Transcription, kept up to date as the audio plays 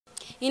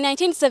In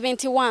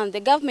 1971, the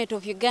government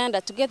of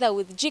Uganda, together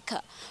with JICA,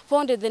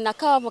 founded the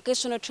Nakawa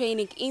Vocational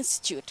Training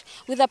Institute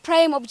with a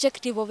prime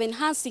objective of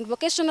enhancing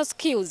vocational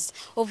skills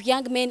of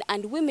young men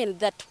and women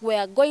that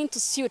were going to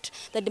suit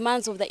the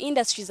demands of the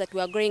industries that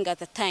were growing at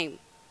the time.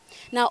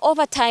 Now,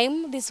 over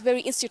time, this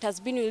very institute has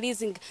been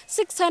releasing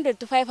 600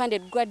 to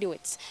 500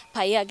 graduates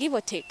per year, give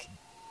or take.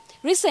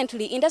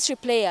 Recently, industry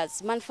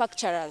players,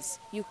 manufacturers,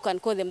 you can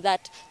call them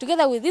that,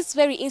 together with this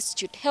very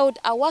institute, held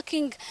a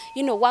working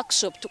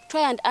workshop to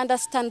try and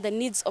understand the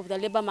needs of the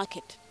labor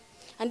market.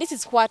 And this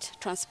is what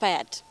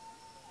transpired.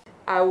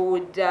 I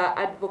would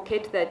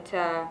advocate that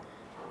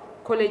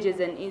colleges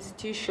and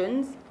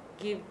institutions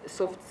give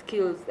soft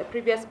skills. The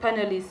previous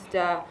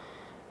panelist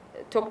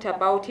talked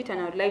about it,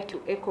 and I would like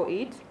to echo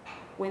it.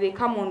 When they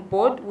come on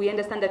board, we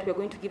understand that we're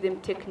going to give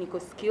them technical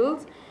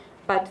skills,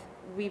 but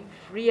we've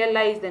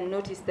realized and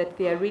noticed that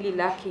they are really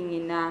lacking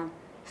in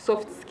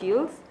soft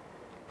skills.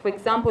 For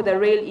example, the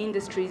rail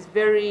industry is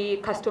very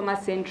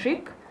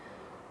customer-centric.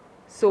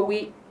 So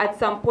at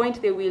some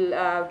point, they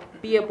will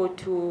be able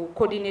to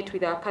coordinate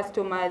with our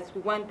customers.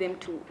 We want them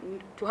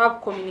to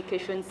have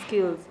communication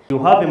skills. You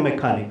have a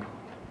mechanic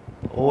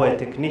or a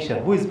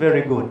technician who is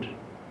very good,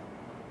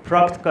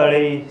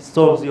 practically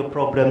solves your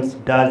problems,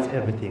 does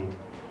everything.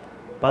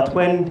 But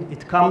when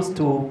it comes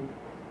to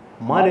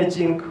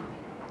managing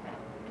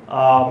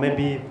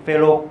maybe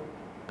fellow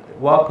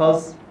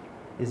workers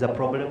is a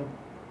problem.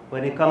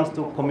 When it comes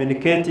to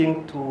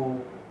communicating to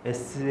a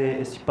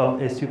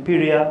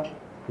superior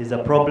is a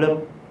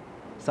problem.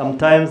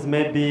 Sometimes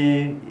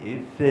maybe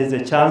if there's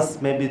a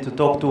chance maybe to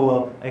talk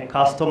to a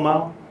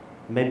customer,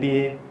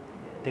 maybe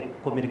the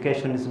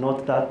communication is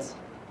not that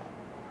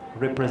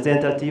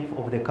representative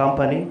of the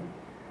company.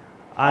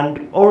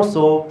 And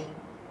also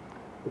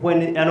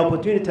when an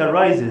opportunity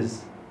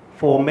arises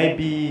for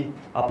maybe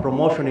a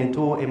promotion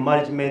into a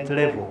management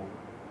level,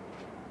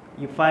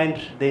 you find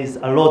there is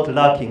a lot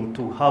lacking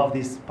to have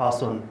this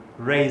person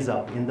raise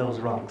up in those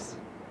ranks.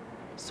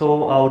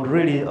 So I would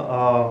really,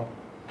 I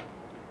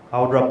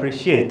would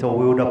appreciate, or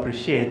we would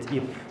appreciate,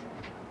 if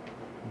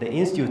the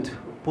institute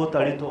put a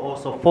little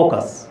also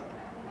focus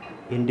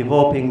in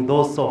developing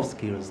those soft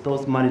skills,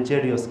 those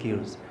managerial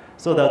skills,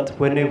 so that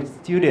when a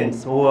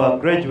student or a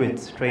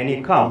graduate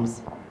trainee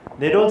comes,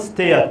 they don't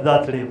stay at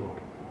that level.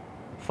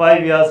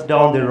 5 years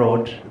down the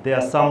road, they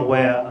are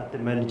somewhere at the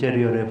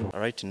managerial level.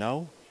 Right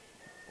now,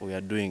 we are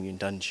doing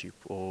internship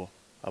or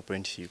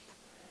apprenticeship,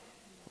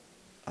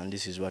 and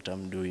this is what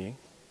I'm doing.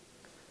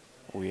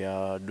 We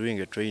are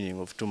doing a training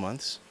of 2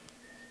 months,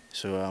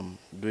 so I'm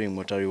doing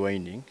motor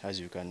rewinding,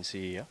 as you can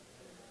see here.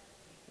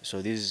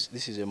 So this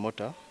is a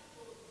motor,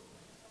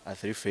 a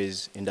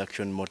 3-phase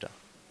induction motor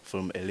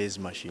from a lathe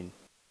machine.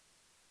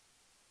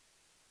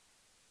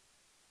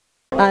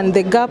 And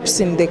the gaps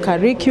in the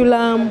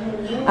curriculum,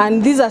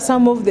 and these are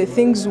some of the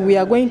things we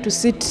are going to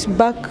sit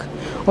back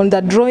on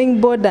the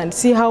drawing board and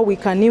see how we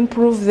can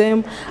improve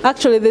them.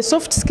 Actually, the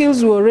soft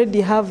skills, we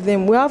already have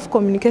them. We have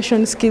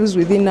communication skills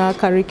within our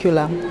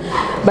curriculum.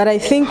 But I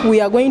think we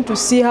are going to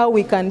see how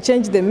we can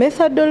change the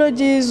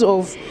methodologies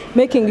of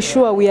making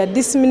sure we are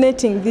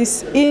disseminating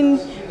this in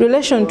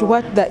relation to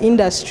what the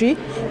industry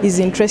is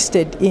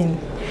interested in.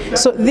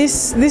 So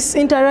this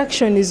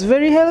interaction is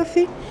very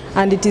healthy,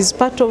 and it is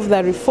part of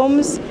the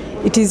reforms.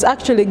 It is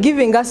actually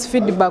giving us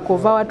feedback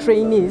of our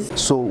trainees.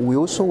 So we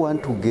also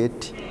want to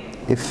get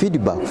a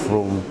feedback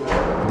from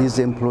these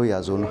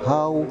employers on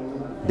how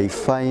they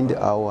find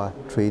our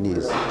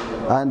trainees.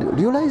 And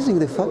realizing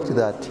the fact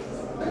that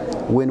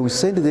when we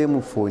send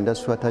them for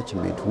industrial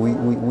attachment,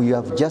 we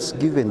have just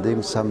given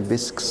them some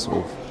basics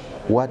of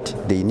what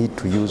they need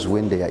to use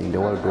when they are in the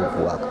world of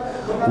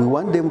work. We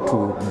want them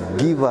to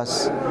give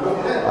us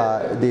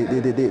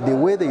the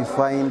way they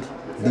find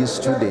these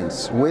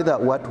students, whether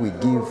what we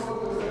give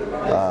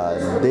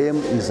them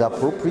is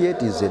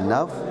appropriate, is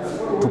enough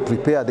to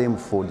prepare them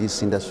for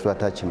this industrial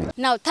attachment.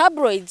 Now,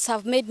 tabloids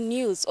have made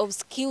news of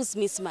skills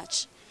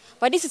mismatch,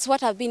 but this is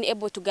what I've been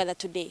able to gather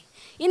today.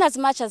 In as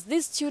much as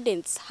these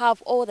students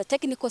have all the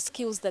technical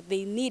skills that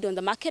they need on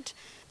the market,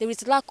 there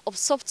is lack of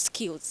soft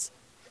skills,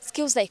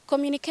 skills like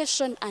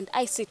communication and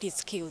ICT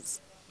skills.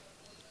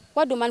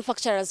 What do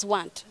manufacturers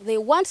want? They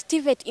want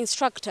TVET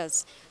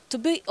instructors to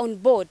be on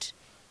board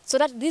so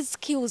that these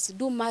skills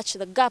do match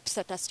the gaps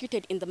that are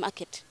suited in the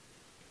market.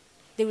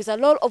 There is a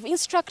lot of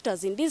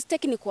instructors in these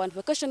technical and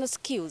vocational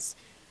skills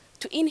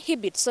to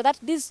inhibit so that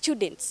these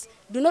students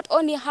do not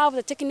only have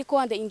the technical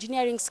and the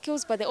engineering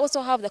skills, but they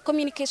also have the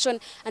communication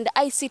and the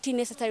ICT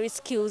necessary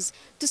skills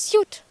to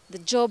suit the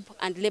job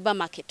and labor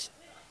market.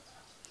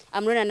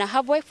 I'm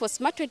Nakawa for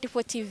Smart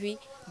 24 TV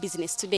Business Today.